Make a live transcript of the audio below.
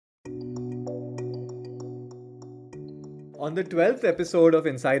On the 12th episode of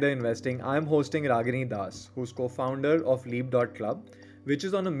Insider Investing, I'm hosting Ragini Das, who's co founder of leap.club, which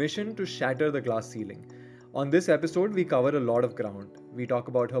is on a mission to shatter the glass ceiling. On this episode, we cover a lot of ground. We talk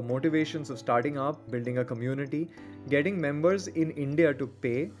about her motivations of starting up, building a community, getting members in India to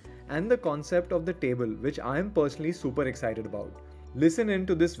pay, and the concept of the table, which I'm personally super excited about. Listen in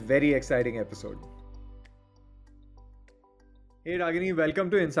to this very exciting episode. Hey Ragini,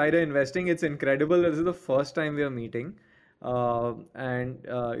 welcome to Insider Investing. It's incredible. This is the first time we are meeting.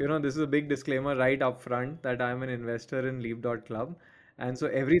 This is a big disclaimer right up front that I'm an investor in leap.club. And so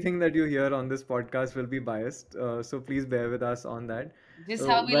everything that you hear on this podcast will be biased. So please bear with us on that. Just Uh,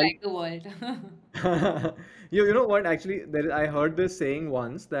 how we well, like the world. you know what? Actually, I heard this saying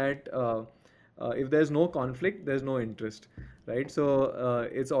once that if there's no conflict, there's no interest, right? So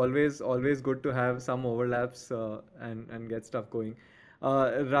it's always good to have some overlaps and get stuff going.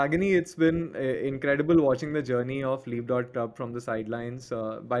 Ragini, it's been incredible watching the journey of Leap.club from the sidelines.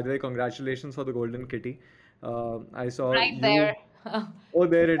 By the way, congratulations for the Golden Kitty. I saw Right there. you. Oh,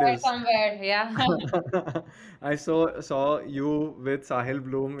 there it There is. somewhere, yeah. I saw you with Sahil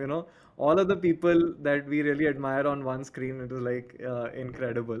Bloom, all of the people that we really admire on one screen. It was like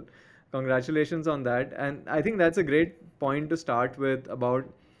incredible. Congratulations on that. And I think that's a great point to start with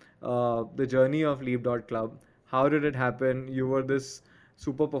about the journey of Leap.club. How did it happen? You were this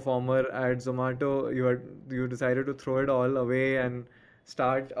super performer at Zomato. You decided to throw it all away and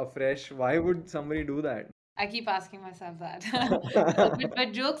start afresh. Why would somebody do that? I keep asking myself that.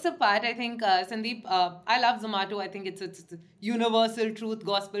 But jokes apart, I think, Sandeep, I love Zomato. I think it's a universal truth,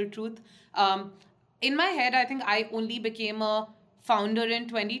 gospel truth. Um, in my head, I think I only became a founder in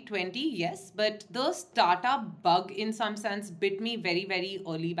 2020, yes, but the startup bug in some sense bit me very, very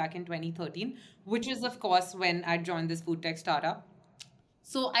early back in 2013, which is, of course, when I joined this food tech startup.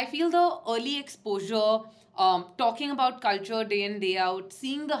 So I feel the early exposure, talking about culture day in, day out,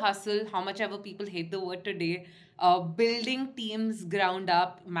 seeing the hustle, how much ever people hate the word today, building teams ground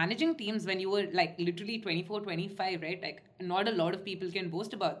up, managing teams when you were like literally 24, 25, right? Like not a lot of people can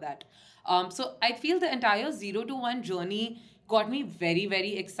boast about that. So I feel the entire 0 to 1 journey got me very,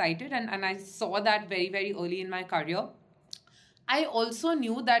 very excited. And I saw that very, very early in my career. I also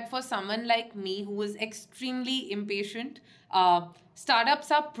knew that for someone like me who is extremely impatient, startups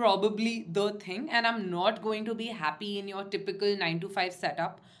are probably the thing, and I'm not going to be happy in your typical 9 to 5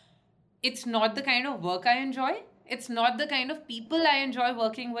 setup. It's not the kind of work I enjoy. It's not the kind of people I enjoy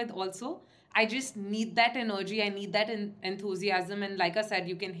working with, also. I just need that energy. I need that enthusiasm. And like I said,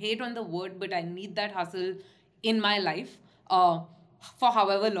 you can hate on the word, but I need that hustle in my life for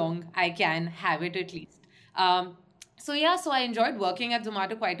however long I can have it at least. So I enjoyed working at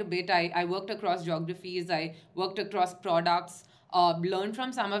Zomato quite a bit. I worked across geographies, I worked across products, learned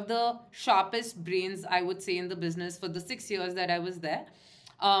from some of the sharpest brains, I would say, in the business for the 6 years that I was there.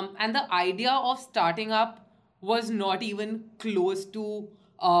 And the idea of starting up was not even close to,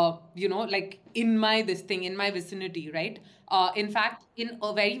 like in my this thing, in my vicinity, right? In fact, in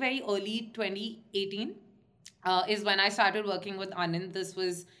a very, very early 2018, is when I started working with Anand. This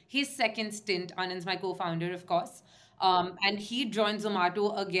was his second stint. Anand's my co-founder, of course. And he joined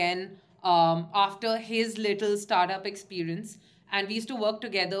Zomato again after his little startup experience. And we used to work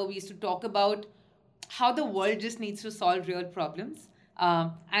together. We used to talk about how the world just needs to solve real problems.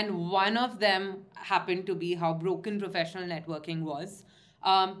 And one of them happened to be how broken professional networking was.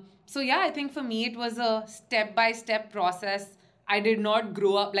 I think for me, it was a step by step process. I did not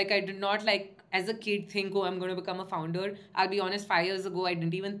grow up, like, I did not, like, as a kid think, oh, I'm going to become a founder. I'll be honest, 5 years ago, I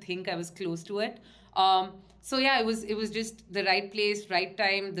didn't even think I was close to it. It was just the right place, right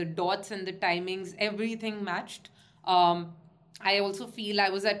time, the dots and the timings, everything matched. I also feel I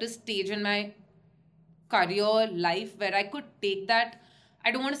was at a stage in my career life where I could take that,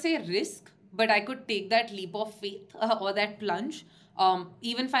 I don't want to say risk, but I could take that leap of faith or that plunge.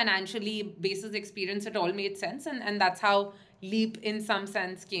 Even financially, basis experience, it all made sense. And that's how Leap, in some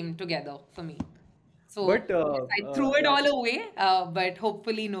sense, came together for me. So, But yes, I threw it all away, but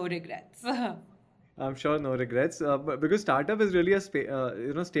hopefully, no regrets. I'm sure no regrets. But because startup is really a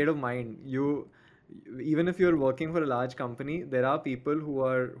state of mind. Even if you're working for a large company, there are people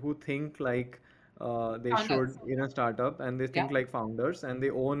who think like they should Founders. in a startup, and they Yeah. think like founders, and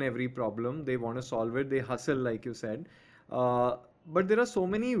they own every problem. They want to solve it. They hustle, like you said. But there are so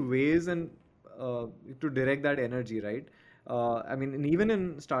many ways to direct that energy, right? I mean, and even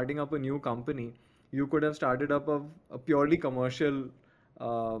in starting up a new company, you could have started up a purely commercial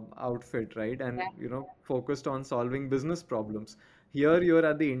outfit, right? Yeah. And focused on solving business problems. Here, you're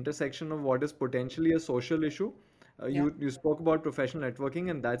at the intersection of what is potentially a social issue, Yeah. You spoke about professional networking,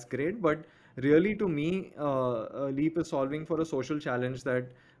 and that's great. But really, to me, Leap is solving for a social challenge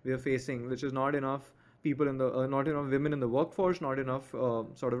that we are facing, which is not enough people in the not enough women in the workforce, not enough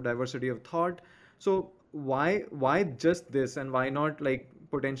sort of diversity of thought. So why just this, and why not like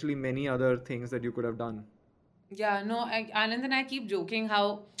potentially many other things that you could have done? Yeah, no, Anand and I keep joking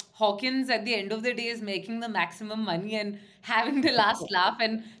how Hawkins at the end of the day is making the maximum money and having the last laugh.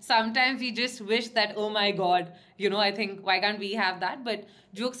 And sometimes we just wish that, oh my God, I think why can't we have that? But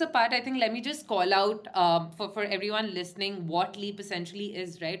jokes apart, I think let me just call out for everyone listening what Leap essentially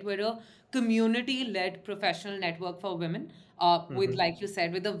is, right? We're a community led professional network for women. With, Mm-hmm. like you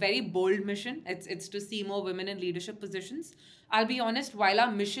said, with a very bold mission. It's to see more women in leadership positions. I'll be honest, while our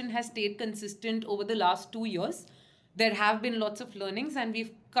mission has stayed consistent over the last 2 years, there have been lots of learnings and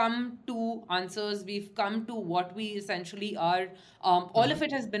we've come to answers, we've come to what we essentially are. All Mm-hmm. of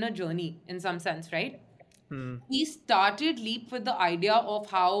it has been a journey in some sense, right? Mm-hmm. We started Leap with the idea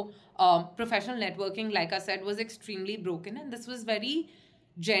of how professional networking, like I said, was extremely broken. And this was very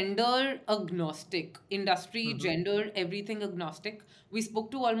gender agnostic, industry, Mm-hmm. gender, everything agnostic. We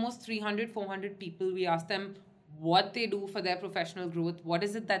spoke to almost 300, 400 people. We asked them what they do for their professional growth, what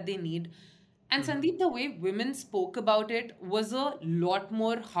is it that they need. And Mm-hmm. Sandeep, the way women spoke about it was a lot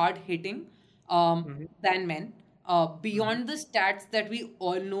more hard hitting Mm-hmm. than men. Beyond the stats that we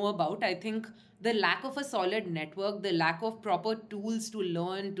all know about, I think the lack of a solid network, the lack of proper tools to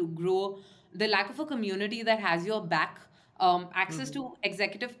learn, to grow, the lack of a community that has your back, access Mm-hmm. to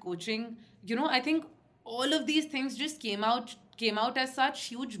executive coaching, I think all of these things just came out as such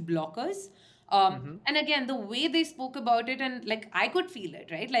huge blockers. Mm-hmm. And again, the way they spoke about it, and like I could feel it,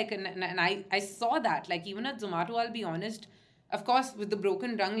 right? Like, and I saw that, like, even at Zomato, I'll be honest, of course, with the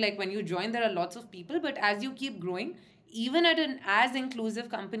broken rung, like when you join, there are lots of people, but as you keep growing, even at an as inclusive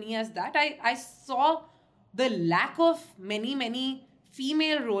company as that, I saw the lack of many, many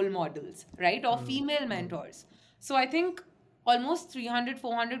female role models, right? Or female Mm-hmm. mentors. So I think almost 300,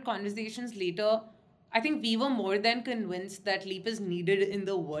 400 conversations later, I think we were more than convinced that Leap is needed in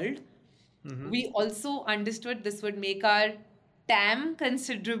the world. Mm-hmm. We also understood this would make our TAM I was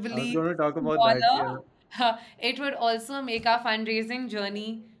considerably going to talk about that. Yeah. smaller. It would also make our fundraising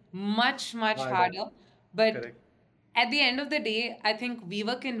journey much, much Harder. harder. But Correct. at the end of the day, I think we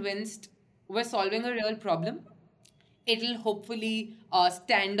were convinced we're solving a real problem. It'll hopefully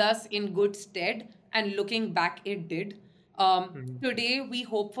stand us in good stead. And looking back, it did. Mm-hmm. Today, we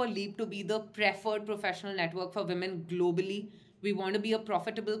hope for Leap to be the preferred professional network for women globally. We want to be a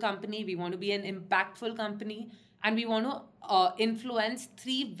profitable company, we want to be an impactful company, and we want to influence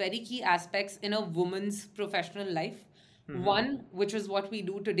three very key aspects in a woman's professional life. Mm-hmm. One, which is what we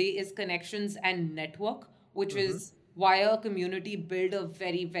do today, is connections and network, which Mm-hmm. is why a community build a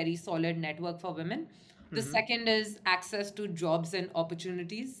very, very solid network for women. The Mm-hmm. second is access to jobs and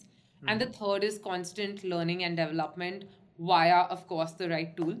opportunities. And the Mm-hmm. third is constant learning and development via, of course, the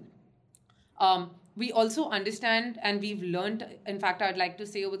right tool. We also understand and we've learned, in fact, I'd like to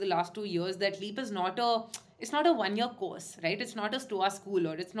say over the last 2 years that Leap is not a 1 year course, right? It's not a STOA school,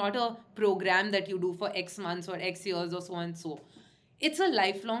 or it's not a program that you do for X months or X years or so and so. It's a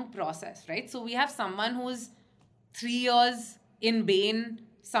lifelong process, right? So we have someone who's 3 years in Bain,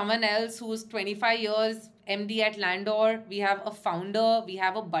 someone else who's 25 years MD at Landor. We have a founder, we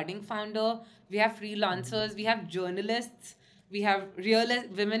have a budding founder, we have freelancers, we have journalists, we have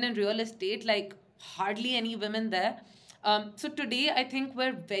women in real estate, like hardly any women there. So today, I think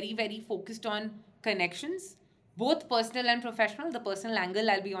we're very, very focused on connections, both personal and professional. The personal angle,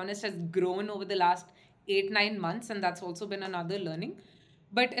 I'll be honest, has grown over the last 8, 9 months, and that's also been another learning.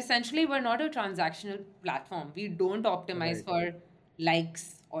 But essentially, we're not a transactional platform. We don't optimize Right. for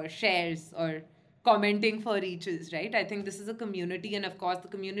likes or shares or commenting for reaches, right? I think this is a community, and of course, the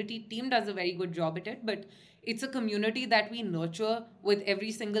community team does a very good job at it, but it's a community that we nurture with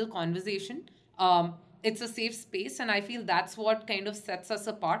every single conversation. It's a safe space, and I feel that's what kind of sets us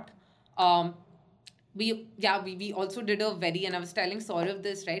apart. Um, we also did a very, and I was telling Saurav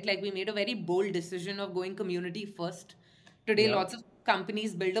this, right? Like, we made a very bold decision of going community first. Today, Yeah. lots of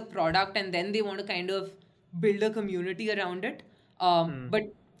companies build a product and then they want to kind of build a community around it. Hmm.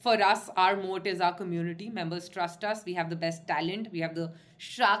 But for us, our moat is our community. Members trust us. We have the best talent. We have the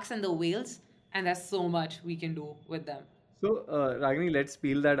sharks and the whales, and there's so much we can do with them. So, Ragini, let's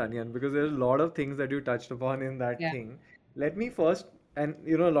peel that onion because there's a lot of things that you touched upon in that Yeah. thing. Let me first, and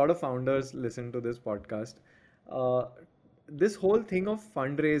a lot of founders listen to this podcast. Uh, this whole thing of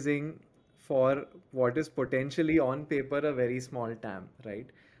fundraising for what is potentially on paper a very small TAM, right?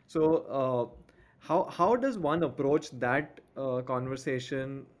 So, how does one approach that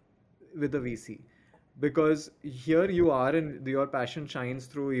conversation with a VC? because here you are and your passion shines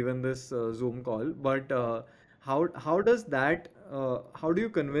through even this Zoom call. But how does that how do you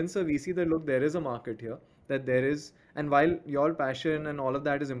convince a VC that look, there is a market here, that there is, and while your passion and all of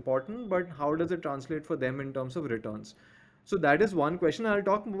that is important, but how does it translate for them in terms of returns? So that is one question. I'll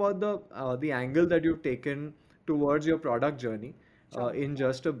talk about the angle that you've taken towards your product journey Sure. in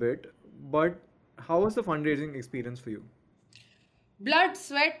just a bit. But how was the fundraising experience for you? Blood,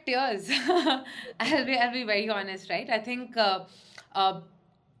 sweat, tears. I'll be very honest, right? I think uh,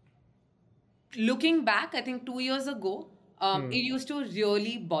 looking back, I think 2 years ago, it Hmm. used to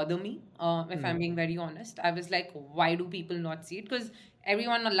really bother me. If I'm Hmm. being very honest, I was like, why do people not see it? Because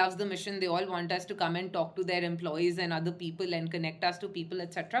everyone loves the mission. They all want us to come and talk to their employees and other people and connect us to people,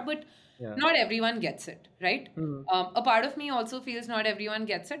 etc. But Yeah. not everyone gets it, right? Hmm. A part of me also feels not everyone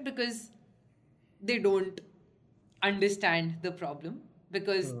gets it because they don't understand the problem.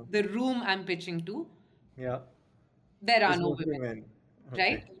 Because Hmm. the room I'm pitching to, Yeah. there are It's no mostly women, men.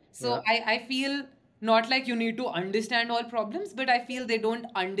 Okay. right? So Yeah. I feel not like you need to understand all problems, but I feel they don't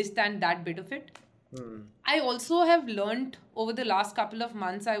understand that bit of it. Hmm. I also have learned over the last couple of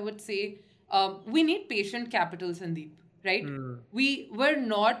months, I would say, we need patient capital, Sandeep, right? Hmm. We're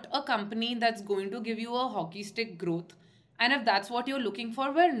not a company that's going to give you a hockey stick growth. And if that's what you're looking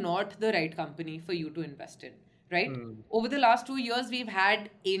for, we're not the right company for you to invest in, right? Hmm. Over the last 2 years, we've had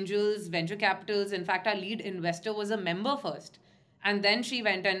angels, venture capitals. In fact, our lead investor was a member first. And then she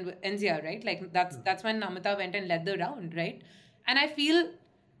went and NZR, right? Like that's when Namita went and led the round, right? And I feel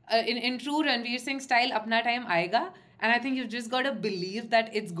in true Ranveer Singh style, apna time aega. And I think you've just got to believe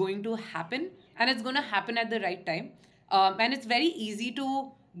that it's going to happen and it's going to happen at the right time. And it's very easy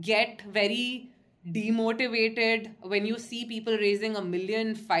to get very demotivated when you see people raising 1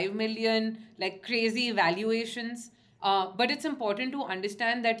 million, 5 million, like crazy valuations. But it's important to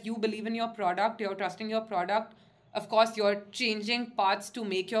understand that you believe in your product, you're trusting your product. Of course, you're changing paths to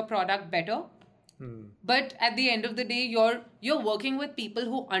make your product better, Hmm. but at the end of the day, you're working with people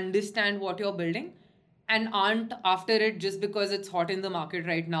who understand what you're building and aren't after it just because it's hot in the market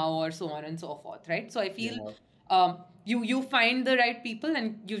right now or so on and so forth, right? So I feel Yeah. you find the right people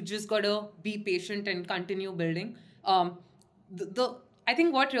and you've just got to be patient and continue building. The I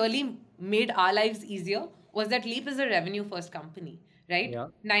think what really made our lives easier was that Leap is a revenue first company, right? Yeah.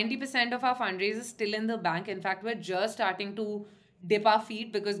 90% of our fundraise is still in the bank. In fact, we're just starting to dip our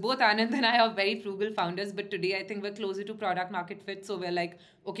feet because both Anand and I are very frugal founders. But today, I think we're closer to product market fit. So we're like,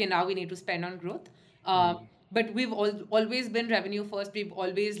 okay, now we need to spend on growth. Uh, Hmm. but we've always been revenue first. We've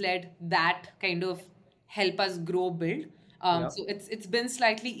always led that kind of help us grow, build. Yeah. So it's been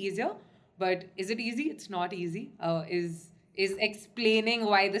slightly easier, but is it easy? It's not easy. Is explaining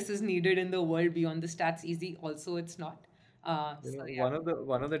why this is needed in the world beyond the stats easy? Also, it's not. You So know, yeah,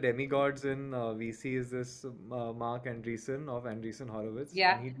 one of the demigods in VC is this Mark Andreessen of Andreessen Horowitz,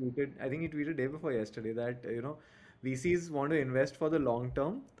 yeah, and he tweeted, I think he tweeted day before yesterday that VCs want to invest for the long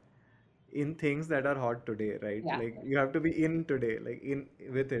term in things that are hot today, right? yeah, Like you have to be in today, like in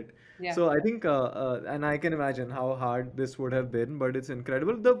with it. yeah, So I think, and I can imagine how hard this would have been, but it's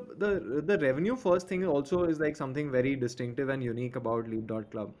incredible. The revenue first thing also is like something very distinctive and unique about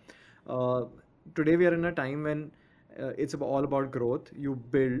leap.club. Uh, Today we are in a time when it's all about growth. You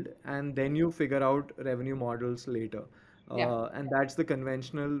build and then you figure out revenue models later. yeah, And that's the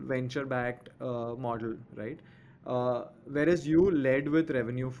conventional venture-backed model, right? Whereas you led with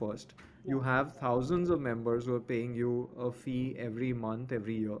revenue first. yeah. You have thousands of members who are paying you a fee every month,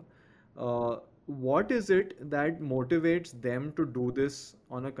 every year. What is it that motivates them to do this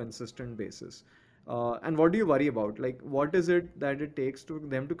on a consistent basis? And what do you worry about? Like, what is it that it takes to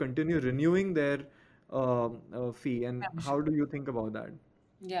them to continue renewing their fee, and how Membership. do you think about that?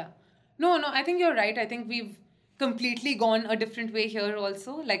 Yeah. No, no, I think you're right. I think we've completely gone a different way here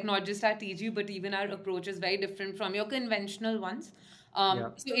also. Like not just our TG, but even our approach is very different from your conventional ones. Yeah.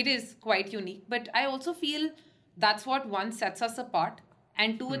 So it is quite unique. But I also feel that's what one sets us apart.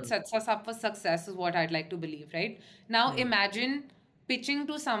 And two, it Hmm. sets us up for success, is what I'd like to believe, right? Now Hmm. imagine pitching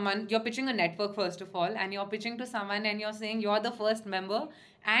to someone, you're pitching a network first of all, and you're pitching to someone and you're saying you're the first member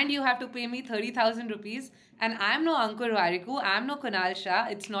and you have to pay me 30,000 rupees. And I'm no Ankur Wariku, I'm no Kunal Shah.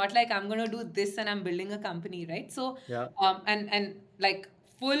 It's not like I'm going to do this and I'm building a company, right? So, Yeah. and like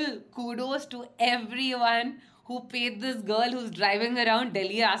full kudos to everyone who paid this girl who's driving around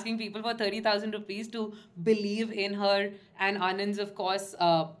Delhi asking people for 30,000 rupees to believe in her and Anand's, of course,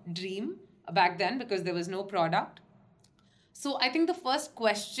 dream back then because there was no product. So I think the first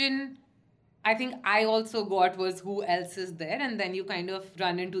question I think I also got was who else is there, and then you kind of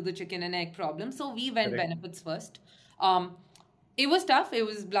run into the chicken and egg problem. So we went Correct. benefits first. Um, It was tough. It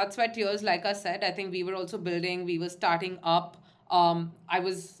was blood, sweat, tears. Like I said, I think we were also building. We were starting up. I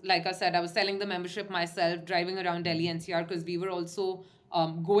was, like I said, I was selling the membership myself, driving around Delhi NCR because we were also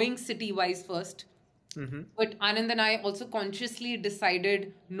going city wise first. Mm-hmm. But Anand and I also consciously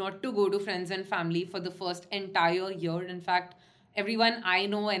decided not to go to friends and family for the first entire year. In fact, everyone I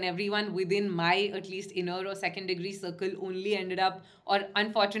know and everyone within my at least inner or second degree circle only ended up or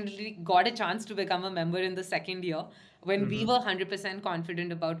unfortunately got a chance to become a member in the second year when we Mm-hmm. were 100%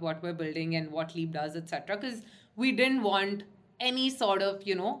 confident about what we're building and what Leap does, etc. Because we didn't want any sort of,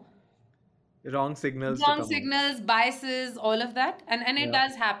 Wrong signals to wrong come out. signals, biases, all of that, and it Yeah.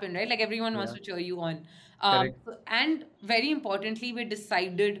 does happen, right? Like everyone wants Yeah. to cheer you on. Correct. And very importantly, we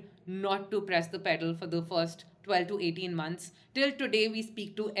decided not to press the pedal for the first 12 to 18 months. Till today, we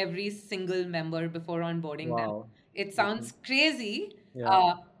speak to every single member before onboarding them. Wow. It Okay. sounds crazy. Yeah.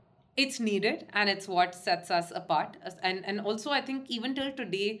 uh, it's needed and it's what sets us apart. And also I think even till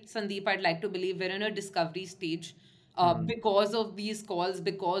today, Sandeep, I'd like to believe we're in a discovery stage, Hmm. because of these calls,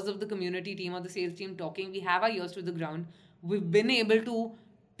 because of the community team or the sales team talking. We have our ears to the ground. We've been able to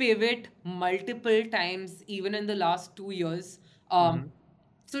pivot multiple times even in the last 2 years. Mm-hmm.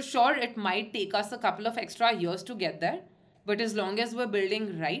 So sure, it might take us a couple of extra years to get there, but as long as we're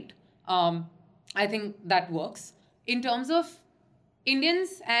building right, I think that works. In terms of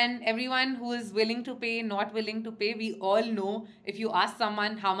Indians and everyone who is willing to pay, not willing to pay, we all know if you ask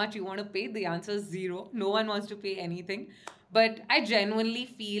someone how much you want to pay, the answer is zero. No one wants to pay anything. But I genuinely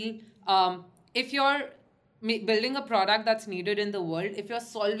feel, if you're building a product that's needed in the world, if you're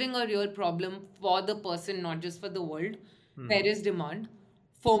solving a real problem for the person, not just for the world, there Mm-hmm. is demand.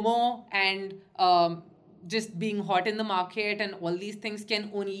 FOMO and just being hot in the market and all these things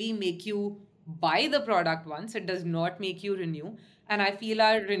can only make you buy the product once. It does not make you renew. And I feel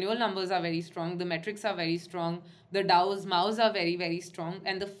our renewal numbers are very strong. The metrics are very strong. The DAOs, MAUs are very, very strong.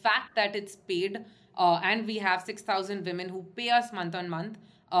 And the fact that it's paid, and we have 6,000 women who pay us month on month,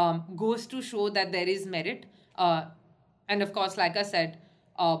 goes to show that there is merit. And of course, like I said,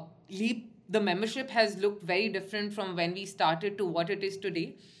 Leap, the membership has looked very different from when we started to what it is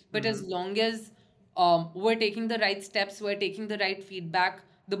today. But Mm-hmm. as long as we're taking the right steps, we're taking the right feedback,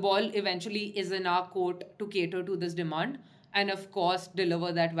 the ball eventually is in our court to cater to this demand and, of course,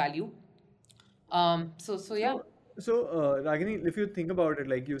 deliver that value. So yeah. Ragini, if you think about it,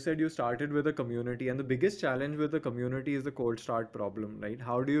 like you said, you started with a community, and the biggest challenge with the community is the cold start problem, right?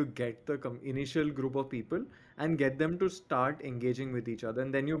 How do you get the initial group of people and get them to start engaging with each other?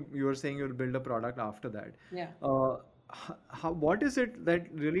 And then you were saying you'll build a product after that. Yeah. Uh, what is it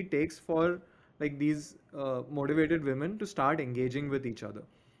that really takes for like these motivated women to start engaging with each other?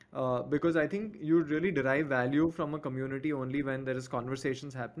 Because I think you really derive value from a community only when there is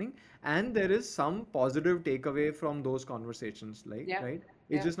conversations happening and there is some positive takeaway from those conversations, like, Yeah. right?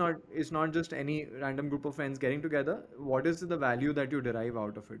 Yeah. It's not just any random group of friends getting together. What is the value that you derive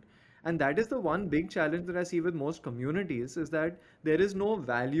out of it? And that is the one big challenge that I see with most communities is that there is no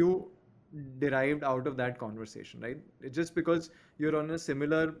value derived out of that conversation, right? It's just because you're on a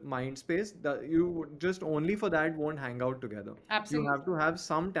similar mind space that you just only for that won't hang out together. You Absolutely. have to have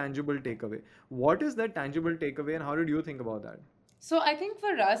some tangible takeaway. What is that tangible takeaway, and how did you think about that? So I think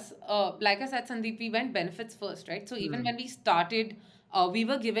for us, like I said, Sandeep, we went benefits first, right? So even Hmm. when we started, we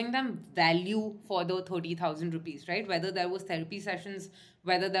were giving them value for the 30,000 rupees, right? Whether there was therapy sessions,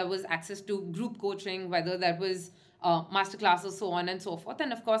 whether there was access to group coaching, whether that was master classes, so on and so forth.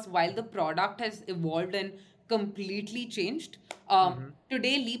 And of course, while the product has evolved and completely changed, Mm-hmm.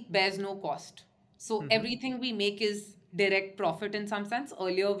 today Leap bears no cost. So Mm-hmm. everything we make is direct profit in some sense.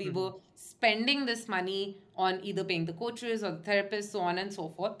 Earlier, we Mm-hmm. were spending this money on either paying the coaches or the therapists, so on and so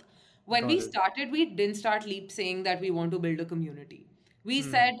forth. When we Got it. started, we didn't start Leap saying that we want to build a community. We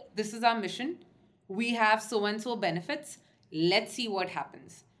Hmm. said, this is our mission. We have so and so benefits. Let's see what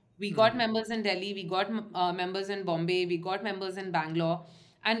happens. We got Hmm. members in Delhi, we got members in Bombay, we got members in Bangalore.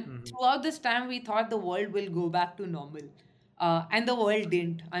 And Hmm. throughout this time, we thought the world will go back to normal. And the world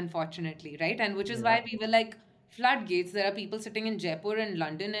didn't, unfortunately, right? And which is Yeah. why we were like, floodgates. There are people sitting in Jaipur and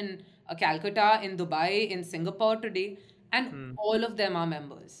London and Calcutta, in Dubai, in Singapore today, and Hmm. all of them are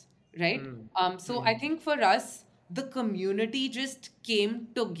members, right? Hmm. So I Hmm. think for us, the community just came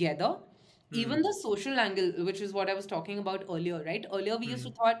together. Even Hmm. the social angle, which is what I was talking about earlier, right? Earlier Hmm.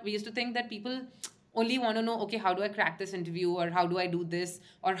 we used to think that people only want to know, okay, how do I crack this interview, or how do I do this,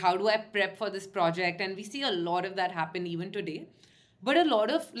 or how do I prep for this project? And we see a lot of that happen even today. But a lot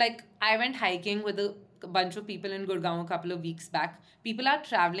of, like, I went hiking with a bunch of people in Gurgaon a couple of weeks back. People are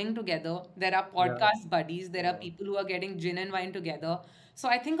traveling together. There are Yeah. podcast buddies. There are Yeah. people who are getting gin and wine together. So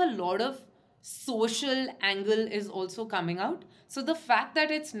I think a lot of social angle is also coming out. So the fact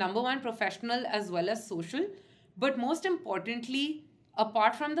that it's number one professional as well as social, but most importantly,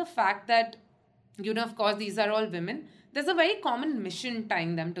 apart from the fact that, of course, these are all women, there's a very common mission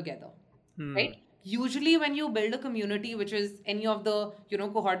tying them together, Hmm. right? Usually, when you build a community, which is any of the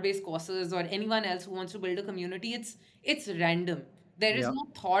cohort-based courses or anyone else who wants to build a community, it's random. There is Yeah. no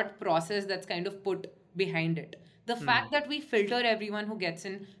thought process that's kind of put behind it. The Hmm. fact that we filter everyone who gets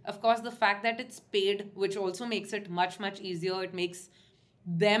in, of course, the fact that it's paid, which also makes it much much easier. It makes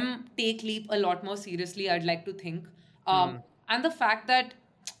them take leap a lot more seriously, I'd like to think. Hmm. And the fact that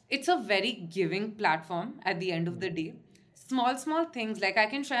it's a very giving platform at the end of Hmm. the day. Small things like I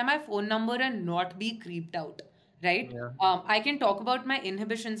can share my phone number and not be creeped out, right? Yeah. I can talk about my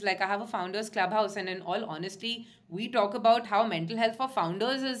inhibitions. Like I have a founders clubhouse, and in all honesty, we talk about how mental health for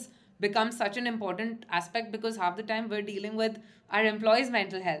founders has become such an important aspect because half the time we're dealing with our employees'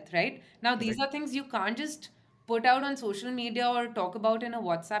 mental health, right? Now, these Correct. are things you can't just put out on social media or talk about in a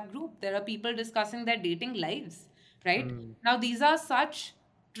WhatsApp group. There are people discussing their dating lives, right? Hmm. Now, these are such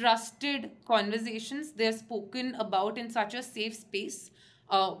trusted conversations. They're spoken about in such a safe space.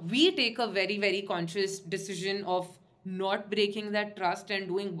 We take a very, very conscious decision of not breaking that trust and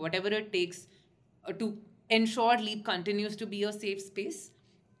doing whatever it takes to ensure Leap continues to be a safe space.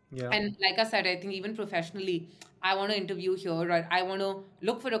 Yeah. And like I said, I think even professionally, I want to interview here, or I want to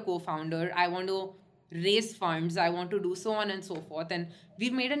look for a co-founder, I want to raise funds, I want to do so on and so forth. And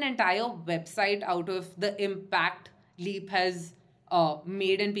we've made an entire website out of the impact Leap has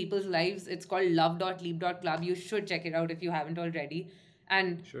made in people's lives. It's called love.leap.club. You should check it out if you haven't already.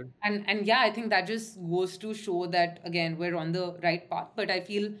 And Should. and yeah, I think that just goes to show that again we're on the right path. But I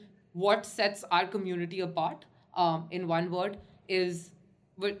feel what sets our community apart, in one word, is,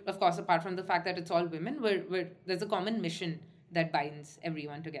 of course, apart from the fact that it's all women, there's a common mission that binds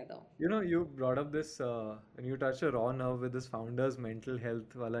everyone together. You brought up this, and you touched a raw nerve with this founder's mental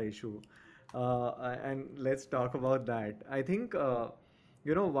health wala issue. And let's talk about that. I think,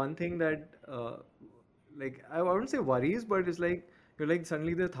 one thing that, like, I wouldn't say worries, but it's like, you're like,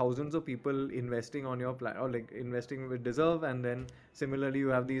 suddenly there are thousands of people investing on your plan, or like investing with Deserve, and then similarly, you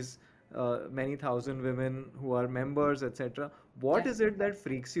have these many thousand women who are members, etc. What Yeah. is it that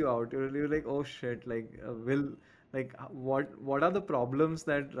freaks you out? You're like, oh shit, like, what are the problems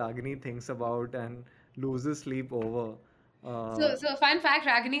that Ragini thinks about and loses sleep over? So fun fact,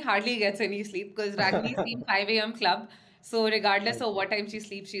 Ragini hardly gets any sleep because Ragini's team 5 a.m. club. So regardless of Okay. what time she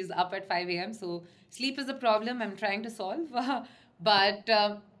sleeps, she's up at 5 a.m. So sleep is a problem I'm trying to solve. But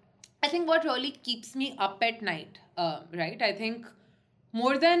I think what really keeps me up at night, right? I think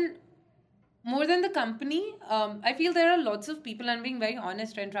more than more than the company, I feel there are lots of people, and being very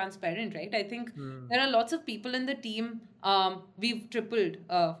honest and transparent, right? I think Hmm. there are lots of people in the team. We've tripled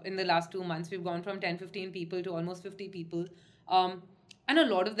in the last 2 months. We've gone from 10, 15 people to almost 50 people. Um, and a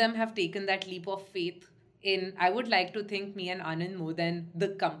lot of them have taken that leap of faith in, I would like to think, me and Anand more than the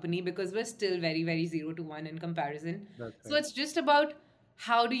company, because we're still very, very 0 to 1 in comparison. That's So right. it's just about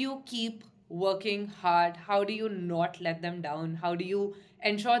how do you keep working hard? How do you not let them down? How do you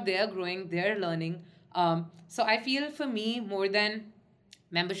ensure they're growing, they're learning? So I feel for me, more than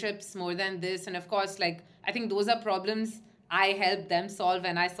memberships, more than this, and of course, like I think those are problems I help them solve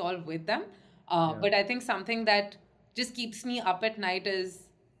and I solve with them. Yeah. But I think something that just keeps me up at night is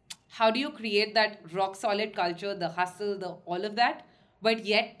how do you create that rock solid culture, the hustle, the all of that, but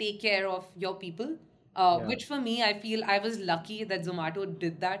yet take care of your people? Yeah. Which for me, I feel I was lucky that Zomato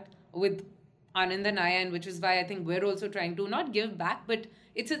did that with Anand and I, and which is why I think we're also trying to not give back, but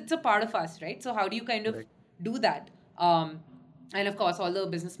it's a part of us, right? So how do you kind of Correct. do that? And of course, all the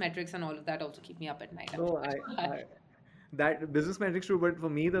business metrics and all of that also keep me up at night. I'm No, sure. I that business metrics too, but for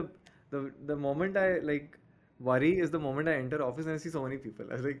me the moment I like worry is the moment I enter office and I see so many people.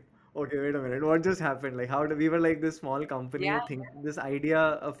 I was like, okay, wait a minute, what just happened? Like how did we were like this small company, Yeah. think this idea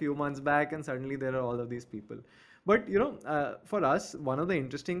a few months back, and suddenly there are all of these people. But for us, one of the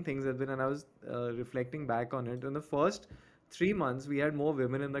interesting things has been, and I was reflecting back on it, in the first 3 months we had more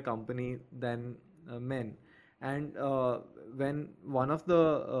women in the company than men. And when one of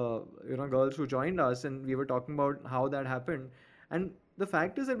the girls who joined us, and we were talking about how that happened, and the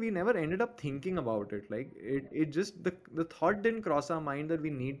fact is that we never ended up thinking about it. Like it just the thought didn't cross our mind that we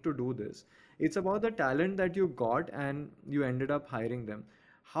need to do this. It's about the talent that you got and you ended up hiring them.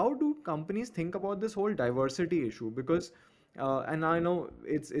 How do companies think about this whole diversity issue? Because and I know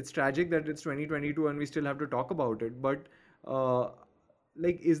it's tragic that it's 2022 and we still have to talk about it, but uh,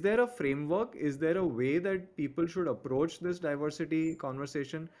 like is there a framework, is there a way that people should approach this diversity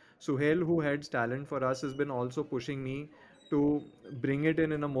conversation? Suhail, who heads talent for us, has been also pushing me to bring it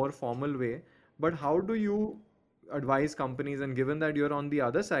in a more formal way. But how do you advise companies, and given that you're on the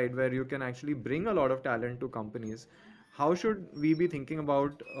other side where you can actually bring a lot of talent to companies, how should we be thinking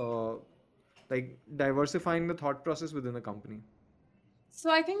about like diversifying the thought process within the company? So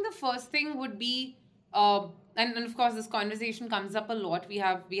I think the first thing would be, and of course this conversation comes up a lot. We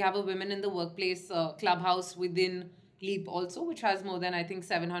have a women in the workplace clubhouse within Leap also, which has more than I think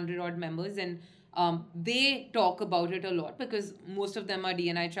 700 odd members, and they talk about it a lot because most of them are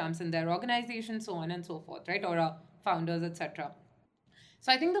D&I champs in their organization, so on and so forth, right? Or founders, etc.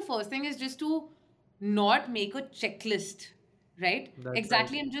 So I think the first thing is just to not make a checklist, right? That's right.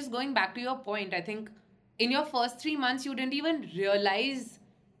 Exactly. And just going back to your point, I think in your first 3 months, you didn't even realize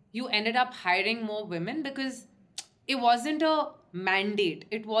you ended up hiring more women because it wasn't a mandate,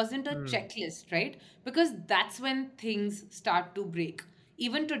 it wasn't a Hmm. checklist, right? Because that's when things start to break.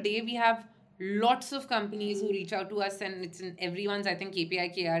 Even today, we have lots of companies who reach out to us, and it's in everyone's, I think, KPI,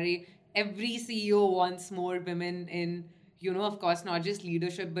 KRA. Every CEO wants more women in, of course, not just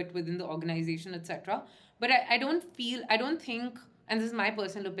leadership, but within the organization, etc. But I don't think, and this is my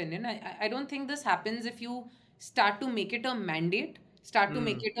personal opinion, I don't think this happens if you start to make it a mandate, start to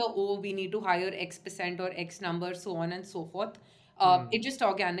make Hmm. it a, oh, we need to hire X% or X number, so on and so forth. Hmm. It just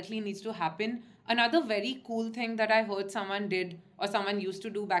organically needs to happen. Another very cool thing that I heard someone did or someone used to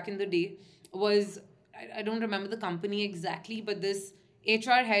do back in the day was, I don't remember the company exactly, but this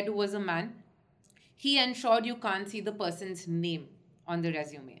HR head who was a man, he ensured you can't see the person's name on the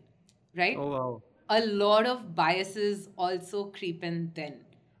resume, right? Oh wow. A lot of biases also creep in then.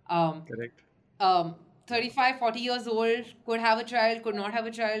 Um, Correct. um, 35, 40 years old, could have a child, could not have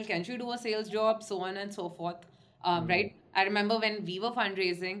a child, can she do a sales job, so on and so forth. Hmm. Right? I remember when we were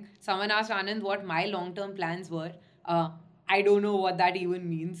fundraising, someone asked Anand what my long term plans were. Uh, I don't know what that even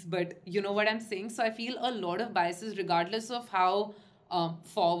means, but you know what I'm saying? So I feel a lot of biases, regardless of how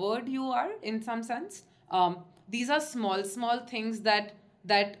forward you are in some sense. These are small, small things that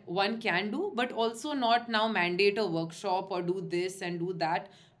one can do, but also not now mandate a workshop or do this and do that.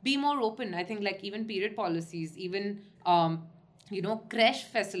 Be more open. I think like even period policies, even crash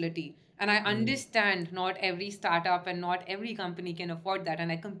facility. And I Hmm. understand not every startup and not every company can afford that,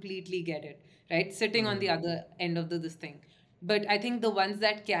 and I completely get it, right? Sitting on the Hmm. other end of this thing. But I think the ones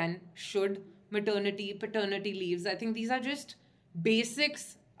that can, should, maternity, paternity leaves, I think these are just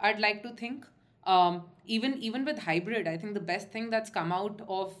basics I'd like to think. Even with hybrid, I think the best thing that's come out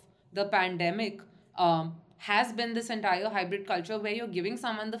of the pandemic has been this entire hybrid culture where you're giving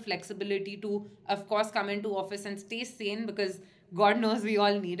someone the flexibility to, of course, come into office and stay sane because God knows we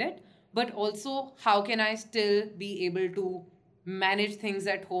all need it. But also, how can I still be able to manage things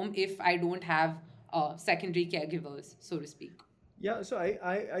at home if I don't have secondary caregivers, so to speak? Yeah, so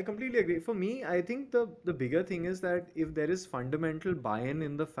I completely agree. For me, I think the bigger thing is that if there is fundamental buy-in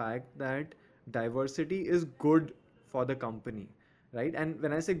in the fact that diversity is good for the company, right? And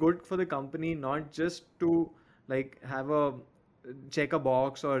when I say good for the company, not just to like have a check a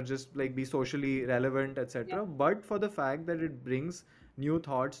box or just like be socially relevant, Yeah. etc., but for the fact that it brings new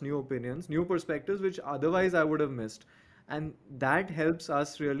thoughts, new opinions, new perspectives, which otherwise I would have missed. And that helps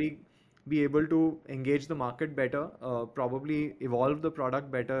us really be able to engage the market better, probably evolve the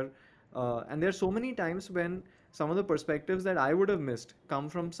product better. And there are so many times when some of the perspectives that I would have missed come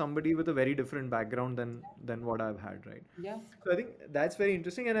from somebody with a very different background than what I've had, right? Yeah. So I think that's very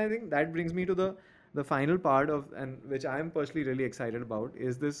interesting, and I think that brings me to the final part of, and which I am personally really excited about,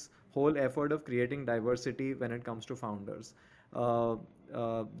 is this whole effort of creating diversity when it comes to founders. Uh,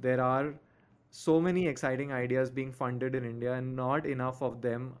 there are so many exciting ideas being funded in India, and not enough of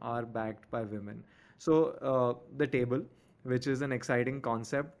them are backed by women. So, the table, which is an exciting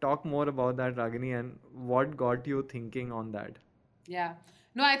concept, talk more about that, Ragini, and what got you thinking on that? Yeah.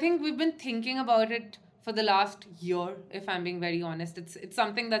 No, I think we've been thinking about it for the last year, if I'm being very honest. It's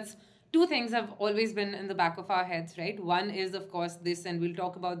something that's two things have always been in the back of our heads, right? One is of course this, and we'll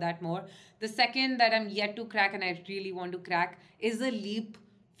talk about that more. The second that I'm yet to crack and I really want to crack is a leap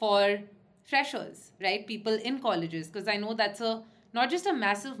for freshers, right? People in colleges, because I know that's a not just a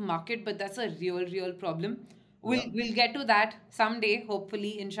massive market, but that's a real problem. Yeah. We'll get to that someday,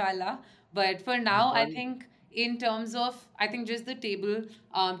 hopefully, inshallah. But for now, I Inshallah. think in terms of, I think just the table,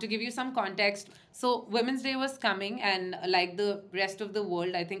 to give you some context. So Women's Day was coming, and like the rest of the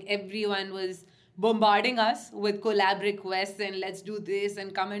world, I think everyone was bombarding us with collab requests and let's do this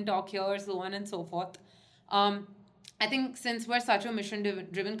and come and talk here, so on and so forth. Um, I think since we're such a mission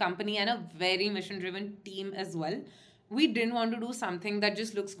driven company and a very mission driven team as well, we didn't want to do something that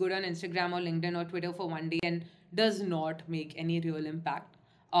just looks good on Instagram or LinkedIn or Twitter for one day and does not make any real impact.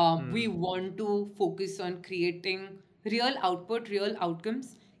 We Hmm. want to focus on creating real output, real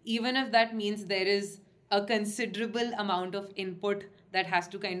outcomes even if that means there is a considerable amount of input that has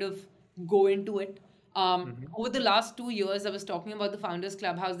to kind of go into it. Mm-hmm. Over the last 2 years, I was talking about the Founders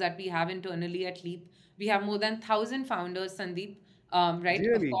Clubhouse that we have internally at Leap. We have more than 1,000 founders, Sandeep, right? Of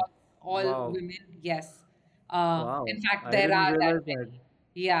Really? course, all Wow. women, yes. Wow. In fact, I there didn't are that realize that. many.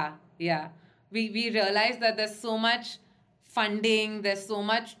 Yeah, yeah. We realize that there's so much funding, there's so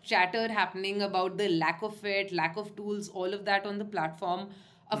much chatter happening about the lack of it, lack of tools, all of that on the platform.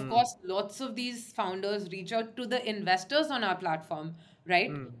 Of Hmm. course, lots of these founders reach out to the investors on our platform,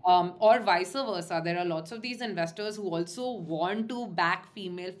 right? Hmm. Or vice versa. There are lots of these investors who also want to back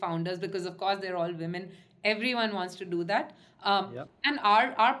female founders because, of course, they're all women. Everyone wants to do that. Yep. And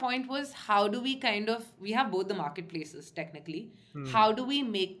our point was, how do we kind of, we have both the marketplaces technically. Hmm. How do we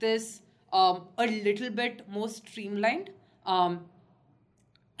make this a little bit more streamlined? Um,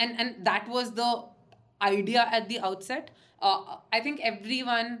 and that was the idea at the outset. I think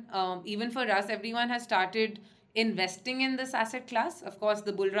everyone, even for us, everyone has started investing in this asset class. Of course,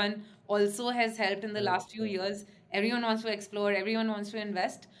 the bull run also has helped in the Right. last few years. Everyone wants to explore, everyone wants to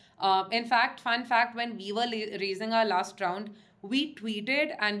invest. In fact, fun fact, when we were raising our last round, we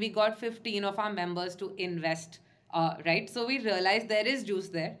tweeted and we got 15 of our members to invest, right? So we realized there is juice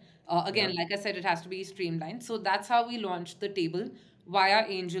there. Again, Yep. like I said, it has to be streamlined. So that's how we launched the table via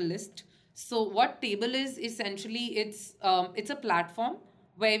Angel List. So what Table is essentially, it's a platform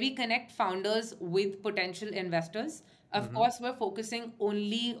where we connect founders with potential investors. Of Mm-hmm. course, we're focusing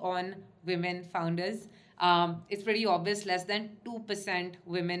only on women founders. It's pretty obvious, less than 2%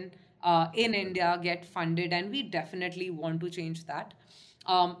 women in India get funded, and we definitely want to change that.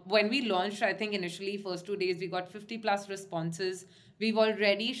 When we launched, I think initially first 2 days we got 50 plus responses. We've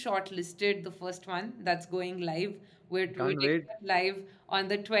already shortlisted the first one that's going live. We're Can't taking wait. it live on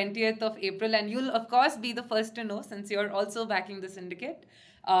the 20th of April, and you'll of course be the first to know since you're also backing the syndicate.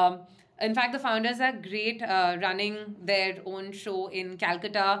 Um, in fact, the founders are great, running their own show in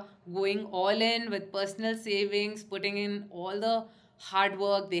Calcutta, going all in with personal savings, putting in all the hard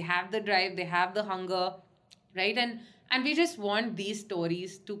work. They have the drive, they have the hunger, right? And we just want these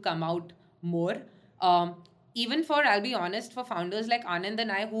stories to come out more. um, Even for, I'll be honest, for founders like Anand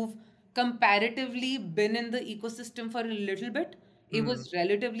and I, who've comparatively been in the ecosystem for a little bit, it Hmm. was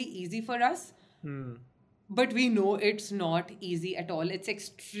relatively easy for us. Hmm. But we know it's not easy at all. It's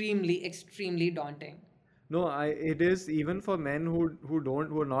extremely daunting. No, it is even for men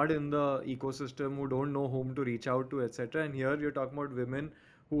who are not in the ecosystem, who don't know whom to reach out to, etc. And here you're talking about women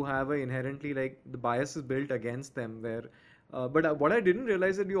who have a inherently, like, the bias is built against them. Where, but what I didn't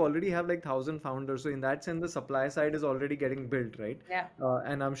realize that you already have like 1,000 founders. So in that sense, the supply side is already getting built, right? Yeah.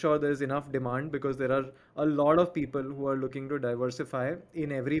 And I'm sure there's enough demand because there are a lot of people who are looking to diversify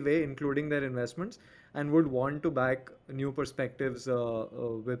in every way, including their investments, and would want to back new perspectives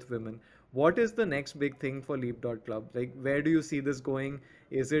with women. What is the next big thing for leap.club? Like, where do you see this going?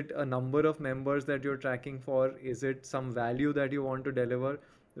 Is it a number of members that you're tracking for? Is it some value that you want to deliver?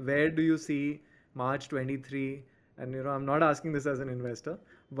 Where do you see March 23? And I'm not asking this as an investor,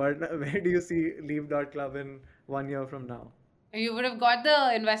 but where do you see leap.club in 1 year from now? You would have got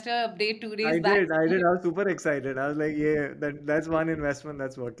the investor update 2 days I back. did, I did. I was super excited. I was like, yeah, that's one investment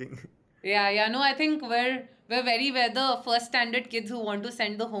that's working. Yeah, yeah. No, I think we're the first standard kids who want to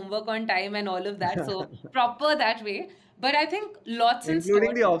send the homework on time and all of that. So proper that way. But I think lots in Including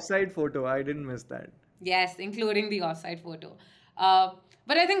store. the offside photo. I didn't miss that. Yes, including the offside photo.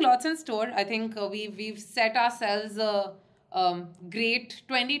 But I think lots in store. I think we've set ourselves a great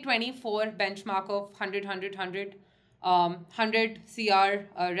 2024 benchmark of 100 CR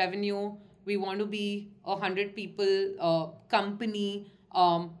revenue. We want to be a 100 people company.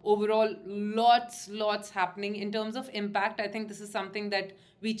 Overall, lots happening in terms of impact. I think this is something that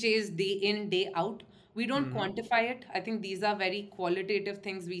we chase day in, day out. We don't Hmm. quantify it. I think these are very qualitative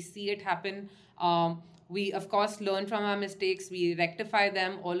things. We see it happen. We, of course, learn from our mistakes, we rectify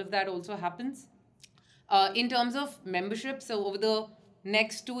them. All of that also happens. In terms of membership, so over the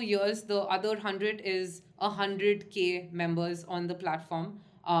next 2 years, the other 100 is 100K members on the platform.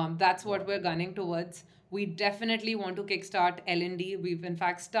 That's what we're gunning towards. We definitely want to kickstart L&D. We've in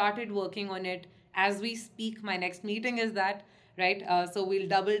fact started working on it as we speak. My next meeting is that, right? So we'll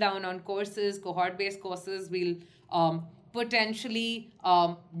double down on courses, cohort-based courses. We'll potentially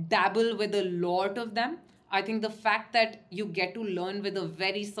dabble with a lot of them. I think the fact that you get to learn with a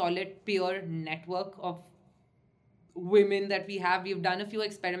very solid peer network of women that we have, we've done a few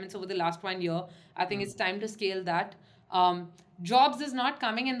experiments over the last 1 year. I think it's time to scale that. Jobs is not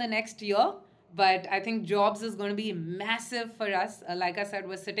coming in the next year, But I think jobs is going to be massive for us. Like I said,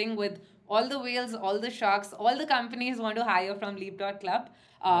 we're sitting with all the whales, all the sharks, all the companies want to hire from leap.club.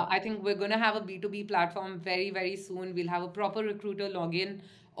 Yeah. I think we're going to have a B2B platform very, very soon. We'll have a proper recruiter login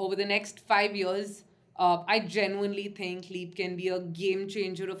over the next 5 years. I genuinely think Leap can be a game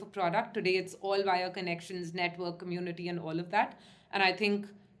changer of a product. Today, it's all via connections, network, community, and all of that. And I think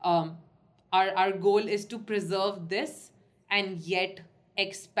our goal is to preserve this and yet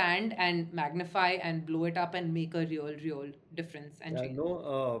expand and magnify and blow it up and make a real difference and Yeah, change.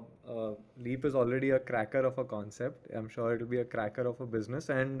 no, Leap is already a cracker of a concept. I'm sure it'll be a cracker of a business,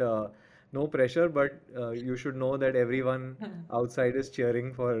 and no pressure, but you should know that everyone outside is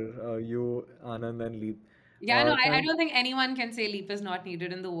cheering for you, Anand, and Leap. Yeah, no, I Thank. don't think anyone can say leap is not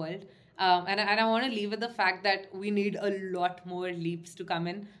needed in the world. And I want to leave with the fact that we need a lot more leaps to come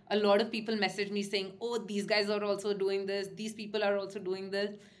in. A lot of people message me saying, oh, these guys are also doing this, these people are also doing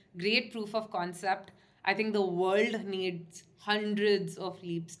this. Great proof of concept. I think the world needs hundreds of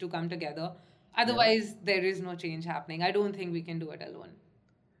leaps to come together. Yeah. Otherwise, there is no change happening. I don't think we can do it alone.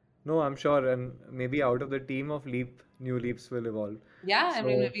 No, I'm sure, and maybe out of the team of Leap, new Leaps will evolve. Yeah, I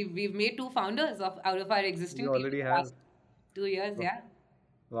mean, So we've made two founders of out of our we existing team in already the have. last 2 years. Wow, Yeah.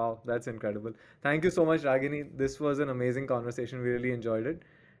 wow, that's incredible. Thank you so much, Ragini. This was an amazing conversation. We really enjoyed it,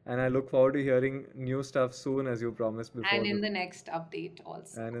 and I look forward to hearing new stuff soon, as you promised before And the in the next update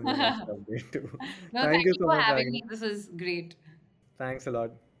also. and in the next No, update too. thank Thank you you so for much, having me. Ragini. This is great. Thanks a lot.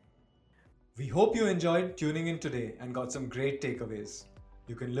 We hope you enjoyed tuning in today and got some great takeaways.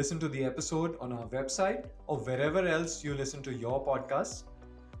 You can listen to the episode on our website or wherever else you listen to your podcasts.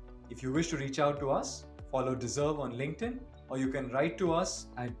 If you wish to reach out to us, follow Deserve on LinkedIn, or you can write to us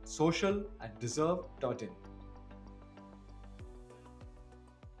at social@deserve.in.